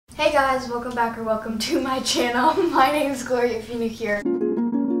Hey guys, welcome back or welcome to my channel. My name is Gloria if you're new here.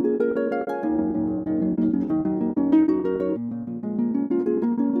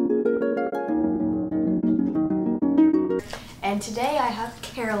 And today I have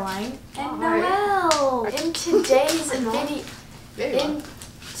Caroline and Noelle. In today's video, in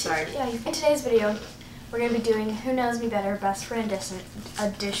today's video, we're gonna be doing Who Knows Me Better Best Friend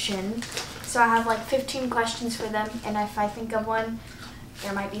Edition. So I have like 15 questions for them, and if I think of one,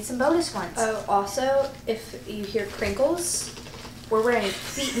 there might be some bonus ones. Oh, also, if you hear crinkles, we're wearing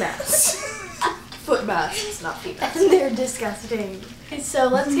feet masks. Foot masks, not feet masks. And they're disgusting. So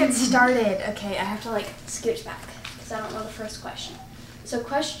let's get started. Okay, I have to like scooch back because I don't know the first question. So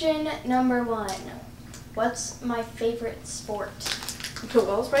question number 1. What's my favorite sport?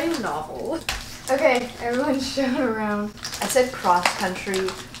 Noelle's writing a novel. Okay, everyone's showing around. I said cross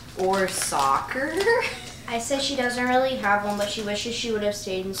country or soccer. I said she doesn't really have one, but she wishes she would have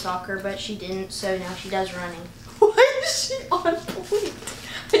stayed in soccer, but she didn't, so now she does running. Why is she on point?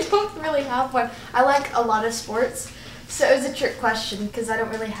 I don't really have one. I like a lot of sports, so it was a trick question because I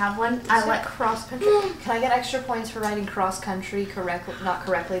don't really have one. I like cross country. Can I get extra points for writing cross country correctly? Not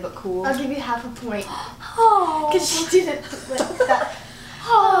correctly, but cool. I'll give you half a point. Oh, because she didn't like that.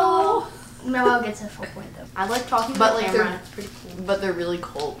 Oh. Noelle gets a full point though. I like talking but to the like camera. It's pretty cool. But they're really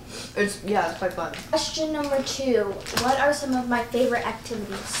cold. It's quite fun. Question number 2. What are some of my favorite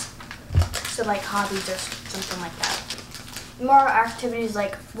activities? So like hobbies or something like that. More activities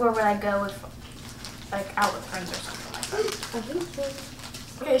like where would I go with, like out with friends or something like that. I think so.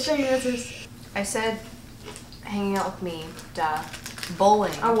 Okay, show your answers. I said hanging out with me. Duh.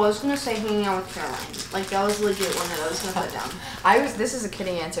 Bowling. I was gonna say hanging out with Caroline. Like that was legit one that I was gonna put down. This is a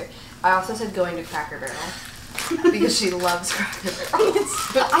kidding answer. I also said going to Cracker Barrel because she loves Cracker Barrel.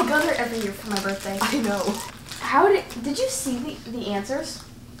 I go there every year for my birthday. I know. How did you see the answers?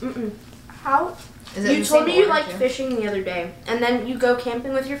 Mm-mm. How? Is it You told me you liked too? fishing the other day, and then you go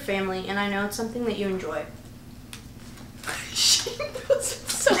camping with your family, and I know it's something that you enjoy. She knows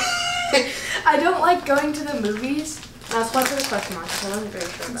so. I don't like going to the movies. That's why I put a question mark, so I wasn't very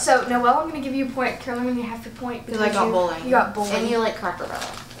sure about it. So Noelle, I'm gonna give you a point. Caroline, I'm gonna have your point Because I got bowling. You got bowling. And you like Cracker Barrel.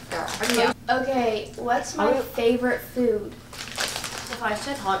 Yeah. Okay, what's my favorite food? If I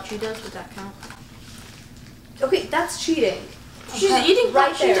said hot Cheetos, would that count? Okay, that's cheating. She's eating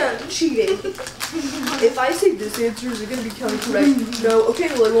right hot there. Cheetos. Cheating. If I say this answer, is it going to be counted correct? No. Okay,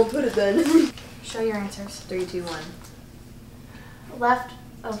 well I won't put it then. Show your answers. 3, 2, 1.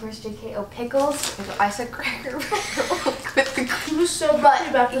 Leftovers, JK. Pickles. I said Cracker Barrel. She was so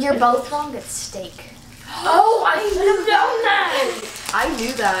But you're both wrong. It's steak. Oh, I should have done that! I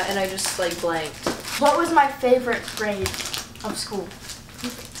knew that and I just like blanked. What was my favorite grade of school?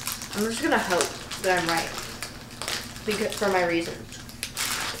 I'm just going to hope that I'm right. Because for my reasons.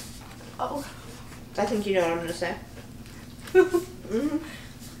 Oh. I think you know what I'm going to say.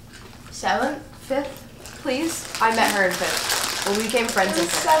 7th, 5th. Please? I met her in 5th. Well, we became friends in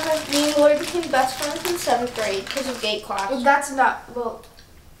 5th. 7th. Me and Lori became best friends in 7th grade because of gate class. That's not, well,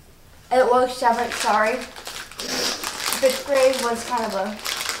 it was 7th, sorry. 5th grade was kind of a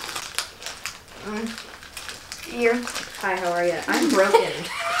year. Hi, how are you? I'm broken.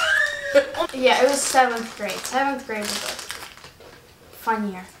 Yeah, it was 7th grade. 7th grade was a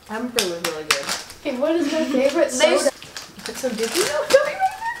fun year. I'm really, really good. Okay, what is my favorite soda? So did you know?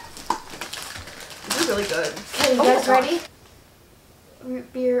 This is really good. Okay, you guys ready?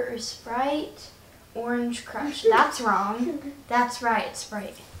 Root beer or Sprite? Orange Crush. That's wrong. That's right, it's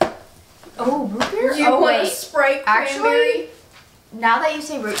Sprite. Oh, root beer? You oh, want a wait. Sprite Actually, cranberry? now that you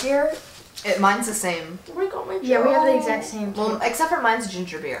say root beer, Mine's the same. Oh my god, my yeah, we have the exact same. Well, except for mine's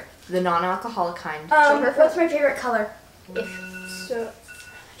ginger beer, the non-alcoholic kind. What's my favorite color? So,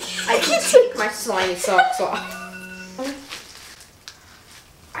 I can take my slimy socks off.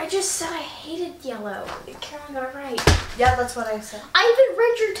 I just said I hated yellow. Caroline got it right. Yeah, that's what I said. I even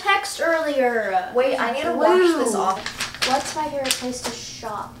read your text earlier. Wait, I need to wash this off. What's my favorite place to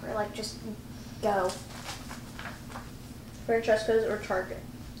shop or like just go? Francesco's or Target?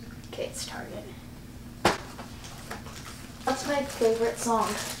 Okay, it's Target. What's my favorite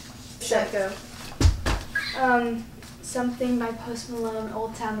song? Psycho. Something by Post Malone,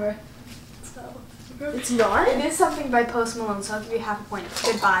 Old Town Road. So It's not? it is something by Post Malone, so I'll give you half a point.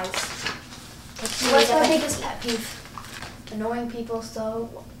 Goodbyes. What's my biggest pet peeve? Annoying people, slow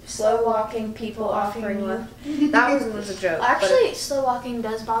walking people offering lift. That was a joke. Actually, slow walking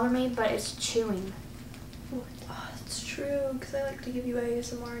does bother me, but it's chewing. Oh, it's true, because I like to give you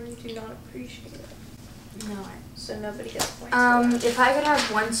ASMR and you do not appreciate it. No. So nobody gets points for that. If I could have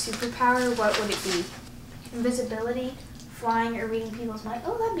one superpower, what would it be? Invisibility, flying or reading people's mind.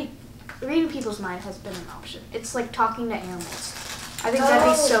 Oh, reading people's mind has been an option. It's like talking to animals. I think that'd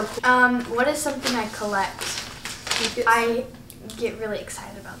be so cool. What is something I collect? I get really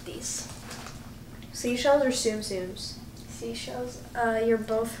excited about these. Seashells or tsum tsums? Seashells? You're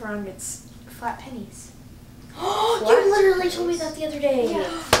both wrong. It's flat pennies. You literally told me that the other day. Yeah.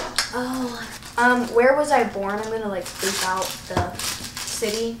 Oh. Where was I born? I'm gonna like bleep out the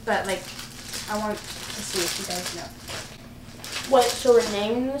city, but like I want to see if you guys know. What? So we're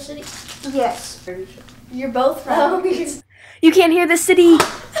naming the city? Yes. You're both wrong. You can't hear the city.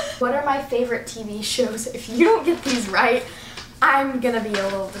 What are my favorite TV shows? If you don't get these right, I'm gonna be a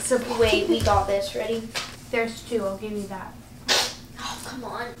little disappointed. Wait, we got this. Ready? There's 2. I'll give you that. Oh, come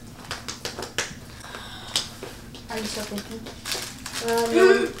on. Are you still thinking?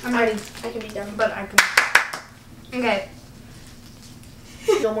 No, I'm ready. I can be done. But I can. Okay.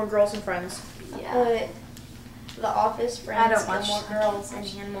 Gilmore Girls and Friends. Yeah. The Office, Friends, I don't watch Gilmore Girls, and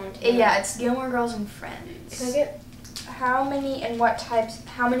Hannah Montana. Yeah, it's Gilmore Girls and Friends. Can I get? How many and what types?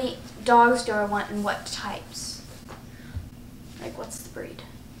 How many dogs do I want and what types? Like, what's the breed?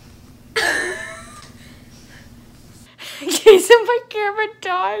 Okay, so my camera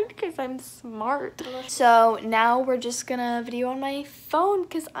died because I'm smart. So now we're just gonna video on my phone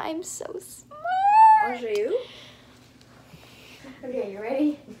because I'm so smart. I'll show you. Okay, you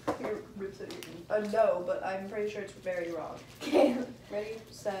ready? No, but I'm pretty sure it's very wrong. Okay. Ready,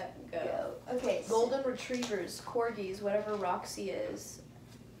 set, go. Okay. Golden retrievers, corgis, whatever Roxy is.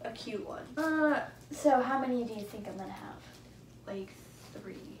 A cute one. So how many do you think I'm gonna have? Like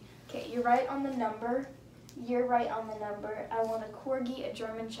 3. Okay, you're right on the number. You're right on the number. I want a corgi, a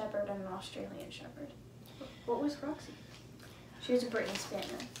German shepherd, and an Australian shepherd. What was Roxy? She was a Britney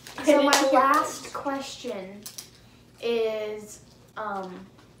Spanier. So my last question is,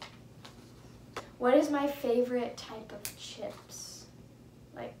 what is my favorite type of chips?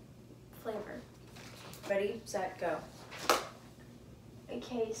 Like, flavor. Ready, set, go.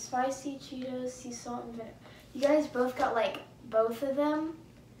 Okay, spicy Cheetos, sea salt, and vinegar. You guys both got, like, both of them?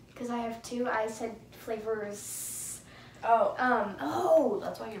 Because I have 2. I said flavors. Oh. Oh,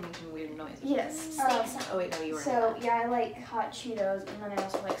 that's why you're making weird noises. Yes. Oh wait, no, you weren't. So, yeah, I like hot Cheetos, and then I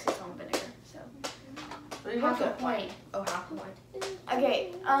also like sea salt and vinegar, so. Well, you Half have a to- point. Oh, half a point.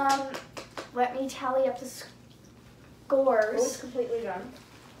 Okay, let me tally up the It's scores. completely done.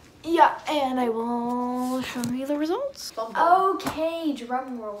 Yeah, and I will show you the results. Fumble. Okay,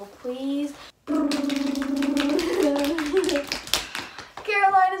 drum roll, please.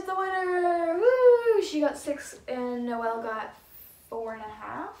 Caroline is the winner! Woo! She got 6 and Noelle got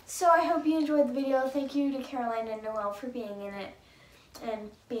 4.5. So I hope you enjoyed the video. Thank you to Caroline and Noelle for being in it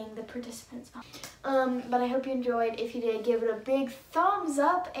and being the participants. But I hope you enjoyed. If you did, give it a big thumbs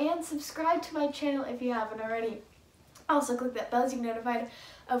up and subscribe to my channel if you haven't already. Also, click that bell so you get notified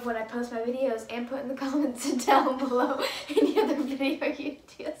of when I post my videos, and put in the comments down below any other video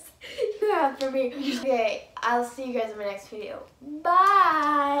ideas you have for me. Okay, I'll see you guys in my next video.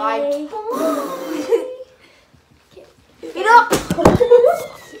 Bye! Bye.